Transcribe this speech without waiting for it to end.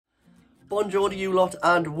Bonjour to you lot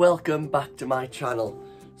and welcome back to my channel.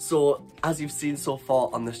 So as you've seen so far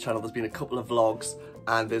on this channel, there's been a couple of vlogs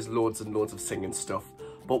and there's loads and loads of singing stuff.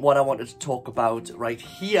 But what I wanted to talk about right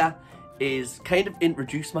here is kind of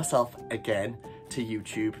introduce myself again to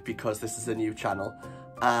YouTube, because this is a new channel,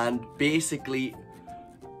 and basically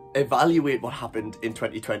evaluate what happened in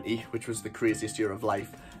 2020, which was the craziest year of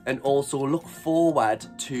life, and also look forward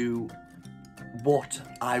to what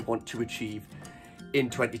I want to achieve in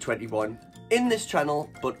 2021 in this channel,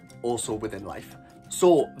 but also within life.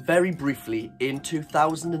 So very briefly, in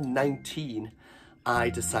 2019 I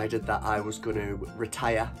decided that I was going to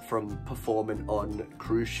retire from performing on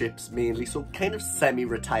cruise ships mainly, so kind of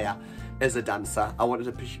semi-retire as a dancer. I wanted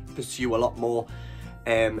to pursue a lot more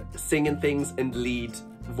singing things and lead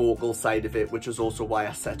vocal side of it, which is also why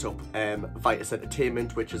I set up Vitus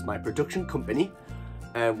Entertainment, which is my production company,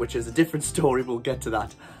 which is a different story, we'll get to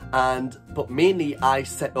that. But mainly I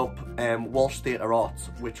set up Walsh Theatre Arts,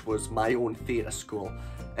 which was my own theatre school.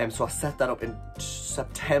 So I set that up in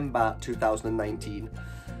September 2019.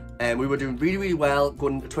 We were doing really well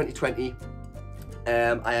going into 2020.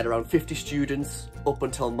 I had around 50 students up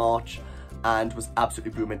until March and was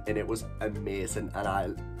absolutely booming, and it was amazing, and I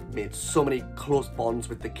made so many close bonds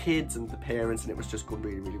with the kids and the parents, and it was just going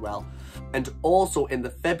really well. And also in the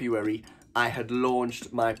February I had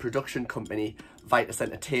launched my production company, Vitus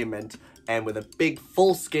Entertainment, and with a big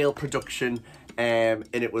full-scale production, and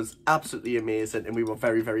it was absolutely amazing, and we were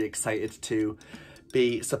very excited to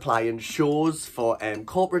be supplying shows for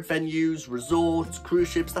corporate venues, resorts, cruise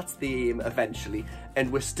ships. That's the aim eventually,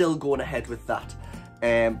 and we're still going ahead with that.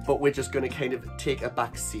 But we're just going to kind of take a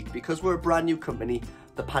back seat because we're a brand new company.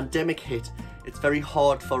 The pandemic hit. It's very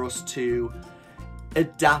hard for us to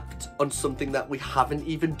adapt on something that we haven't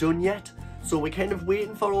even done yet. So we're kind of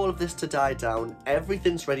waiting for all of this to die down.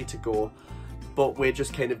 Everything's ready to go, but we're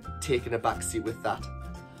just kind of taking a back seat with that.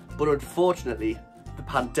 But unfortunately, the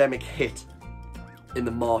pandemic hit in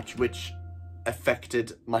the March, which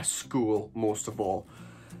affected my school most of all.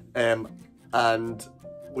 And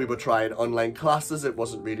we were trying online classes, it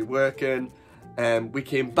wasn't really working. We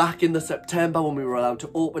came back in the September when we were allowed to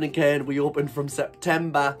open again. We opened from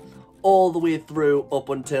September all the way through up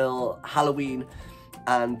until Halloween,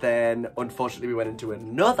 and then unfortunately we went into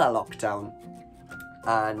another lockdown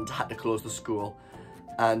and had to close the school.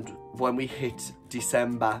 And when we hit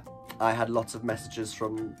December, I had lots of messages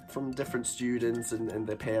from different students and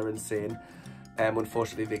their parents saying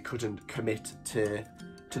unfortunately they couldn't commit to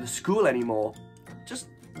the school anymore, just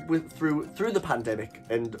through the pandemic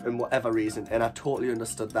and whatever reason, and I totally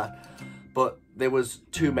understood that. But there was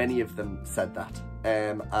too many of them said that,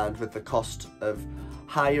 and with the cost of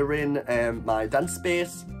hiring my dance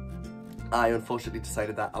space, I unfortunately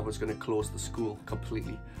decided that I was going to close the school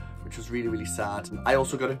completely, which was really sad. I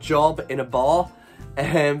also got a job in a bar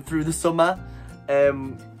through the summer,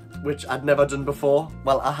 which I'd never done before.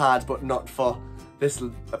 Well, I had, but not for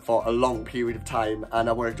a long period of time, and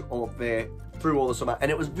I worked up there through all the summer,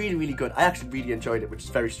 and it was really good. I actually really enjoyed it, which is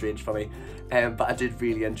very strange for me, but I did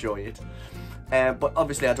really enjoy it. But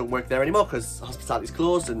obviously I don't work there anymore because hospitality's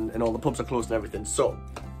closed and all the pubs are closed and everything. So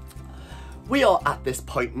we are at this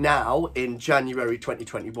point now in January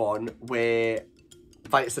 2021 where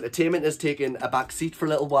Vitus Entertainment has taken a back seat for a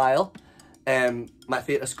little while. My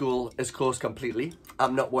theatre school is closed completely.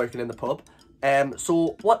 I'm not working in the pub.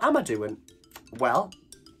 So what am I doing? Well,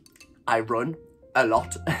 I run a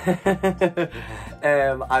lot.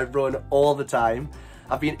 I run all the time.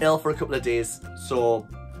 I've been ill for a couple of days, so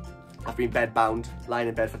I've been bedbound, lying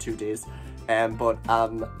in bed for 2 days, but got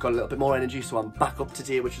a little bit more energy, so I'm back up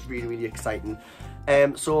today, which is really exciting.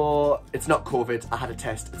 So it's not COVID, I had a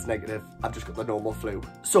test, it's negative, I've just got the normal flu.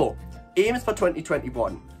 So aims for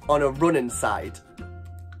 2021, on a running side,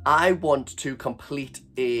 I want to complete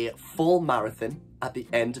a full marathon at the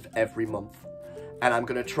end of every month, and I'm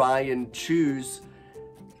going to try and choose,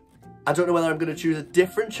 I don't know whether I'm going to choose a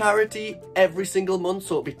different charity every single month,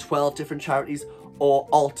 so it'll be 12 different charities, or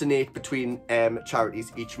alternate between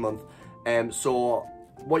charities each month. So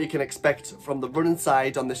what you can expect from the running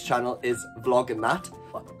side on this channel is vlogging that.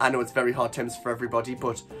 I know it's very hard times for everybody,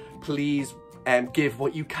 but please give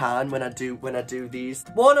what you can when I do these.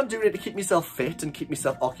 One, I'm doing it to keep myself fit and keep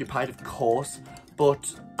myself occupied, of course,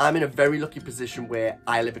 but I'm in a very lucky position where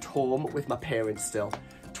I live at home with my parents still.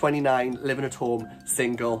 29, living at home,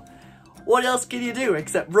 single. What else can you do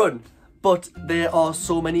except run? But there are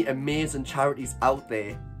so many amazing charities out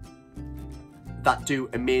there that do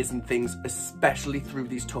amazing things, especially through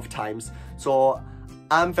these tough times. So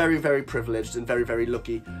I'm very privileged and very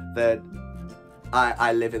lucky that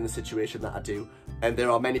I live in the situation that I do. and there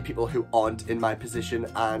are many people who aren't in my position,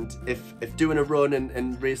 and if doing a run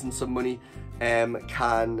and raising some money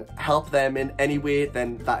can help them in any way,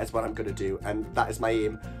 then that is what I'm going to do, and that is my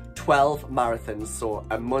aim. 12 marathons, so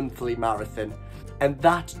a monthly marathon, and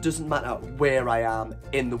that doesn't matter where I am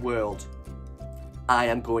in the world. I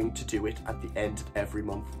am going to do it at the end of every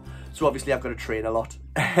month. So obviously I've got to train a lot,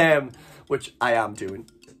 which I am doing.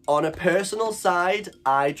 On a personal side,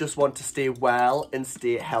 I just want to stay well and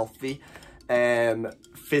stay healthy,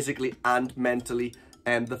 physically and mentally.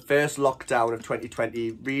 The first lockdown of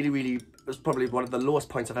 2020 really was probably one of the lowest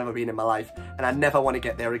points I've ever been in my life, and I never want to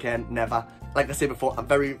get there again, never. Like I said before, I'm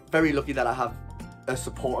very lucky that I have a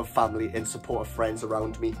supportive family and supportive friends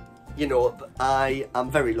around me. You know, I am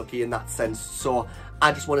very lucky in that sense, so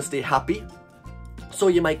I just want to stay happy. So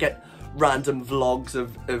you might get random vlogs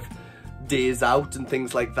of days out and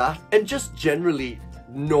things like that, and just generally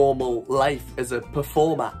normal life as a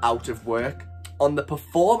performer out of work. On the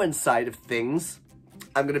performance side of things,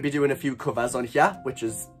 I'm going to be doing a few covers on here, which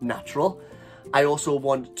is natural. I also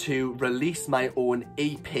want to release my own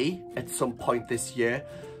EP at some point this year,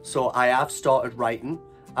 so I have started writing.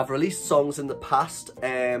 I've released songs in the past,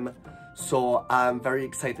 so I'm very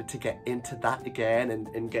excited to get into that again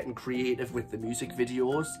and getting creative with the music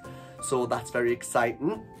videos, so that's very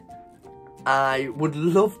exciting. I would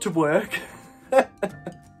love to work.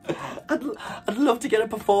 I'd love to get a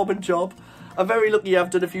performing job. I'm very lucky I've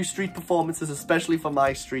done a few street performances, especially for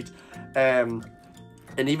my street, and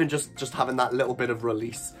even just having that little bit of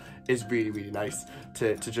release is really nice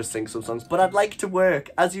to just sing some songs. But I'd like to work.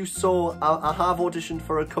 As you saw, I have auditioned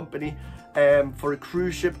for a company, for a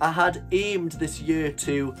cruise ship. I had aimed this year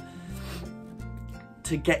to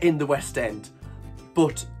get in the West End,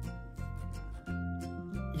 but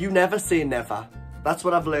you never say never. That's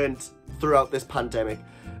what I've learned throughout this pandemic.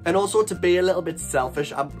 And also to be a little bit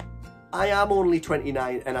selfish, I am only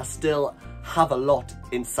 29 and I still have a lot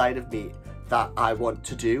inside of me that I want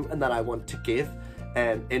to do and that I want to give.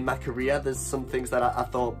 In my career, there's some things that I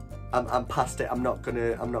thought I'm past it. I'm not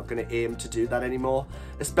gonna aim to do that anymore.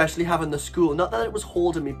 Especially having the school. Not that it was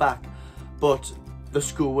holding me back, but the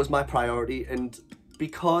school was my priority, and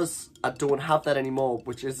because I don't have that anymore,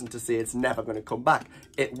 which isn't to say it's never going to come back.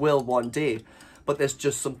 It will one day. But there's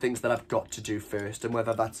just some things that I've got to do first, and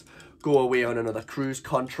whether that's go away on another cruise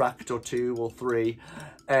contract or 2 or 3,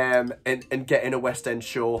 and get in a West End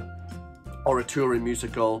show or a touring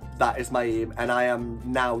musical, that is my aim, and I am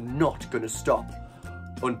now not going to stop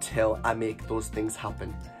until I make those things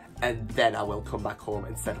happen, and then I will come back home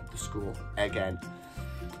and set up the school again.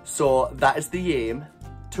 So that is the aim,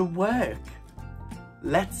 to work.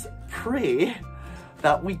 Let's pray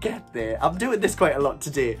that we get there. I'm doing this quite a lot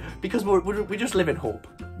today because we just live in hope.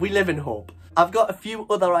 We live in hope. I've got a few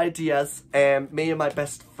other ideas. Me and my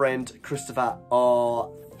best friend Christopher are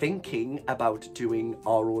thinking about doing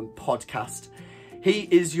our own podcast. He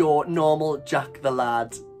is your normal Jack the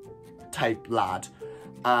Lad type lad,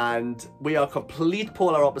 and we are complete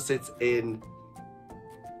polar opposites in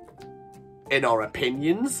our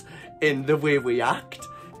opinions, in the way we act,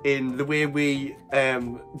 in the way we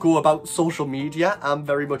go about social media. I'm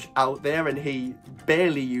very much out there and he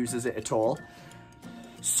barely uses it at all.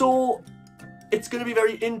 So it's going to be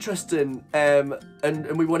very interesting, and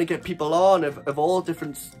we want to get people on of all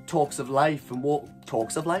different talks of life and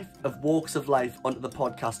walks of life onto the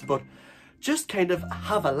podcast, but just kind of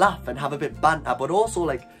have a laugh and have a bit banter, but also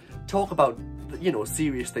like talk about, you know,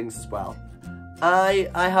 serious things as well. I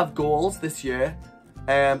have goals this year.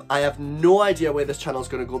 I have no idea where this channel is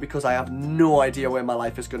going to go because I have no idea where my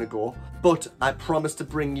life is going to go, but I promise to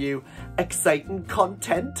bring you exciting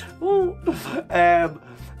content.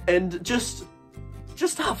 And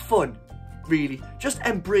just have fun, really. Just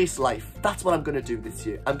embrace life. That's what I'm going to do this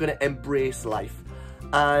year. I'm going to embrace life.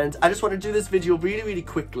 And I just want to do this video really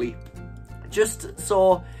quickly, just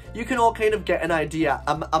so you can all kind of get an idea.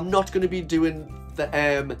 I'm not going to be doing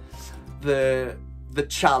the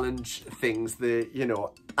challenge things, you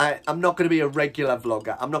know, I'm not going to be a regular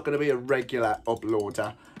vlogger. I'm not going to be a regular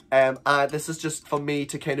uploader. This is just for me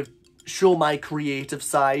to kind of show my creative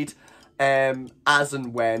side, as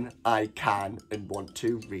and when I can and want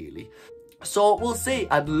to, really. So we'll see.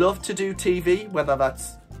 I'd love to do TV, whether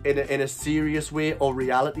that's in a serious way or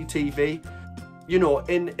reality TV. You know,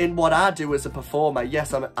 in what I do as a performer,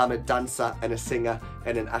 yes, I'm a dancer and a singer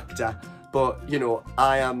and an actor. But, you know,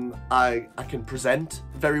 I can present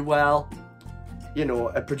very well. You know,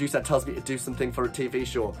 a producer tells me to do something for a TV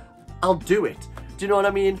show, I'll do it. Do you know what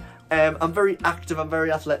I mean? I'm very active, I'm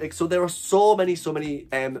very athletic. So there are so many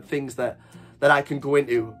things that I can go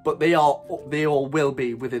into, but they all will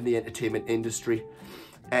be within the entertainment industry.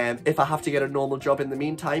 If I have to get a normal job in the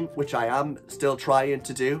meantime, which I am still trying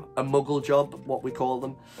to do, a muggle job, what we call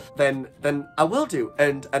them, then I will do,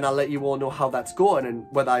 and I'll let you all know how that's going and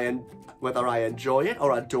whether I enjoy it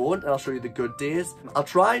or I don't, and I'll show you the good days. I'll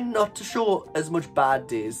try not to show as much bad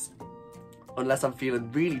days unless I'm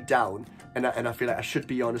feeling really down and I feel like I should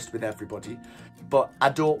be honest with everybody. But I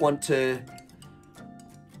don't want to...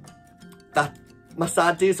 My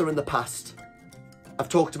sad days are in the past. I've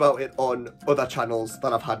talked about it on other channels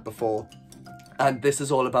that I've had before, and this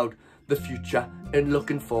is all about the future and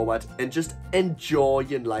looking forward and just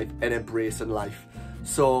enjoying life and embracing life.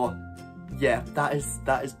 So yeah, that is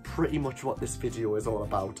pretty much what this video is all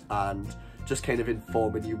about, and just kind of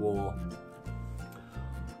informing you all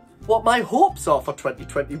what my hopes are for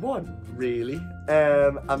 2021, really.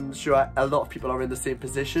 I'm sure a lot of people are in the same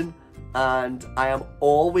position, and I am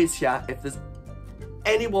always here. If there's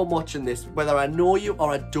anyone watching this, whether I know you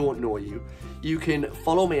or I don't know you, you can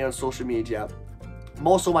follow me on social media,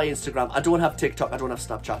 more so my Instagram. I don't have TikTok, I don't have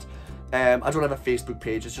Snapchat, I don't have a Facebook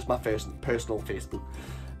page, it's just my personal Facebook.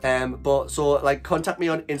 But so like contact me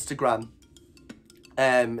on Instagram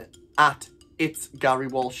at It's Gary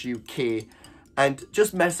Walsh UK, and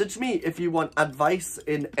just message me if you want advice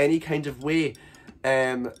in any kind of way,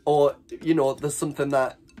 or you know, there's something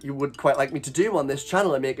that you would quite like me to do on this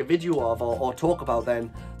channel and make a video of or talk about,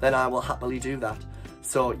 then I will happily do that.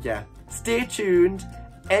 So yeah, stay tuned,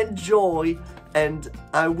 enjoy, and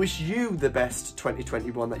I wish you the best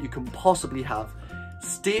 2021 that you can possibly have.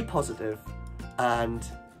 Stay positive and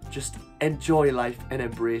just enjoy life and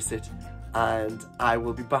embrace it, and I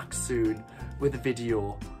will be back soon with a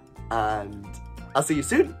video, and I'll see you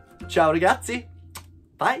soon. Ciao ragazzi,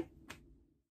 bye.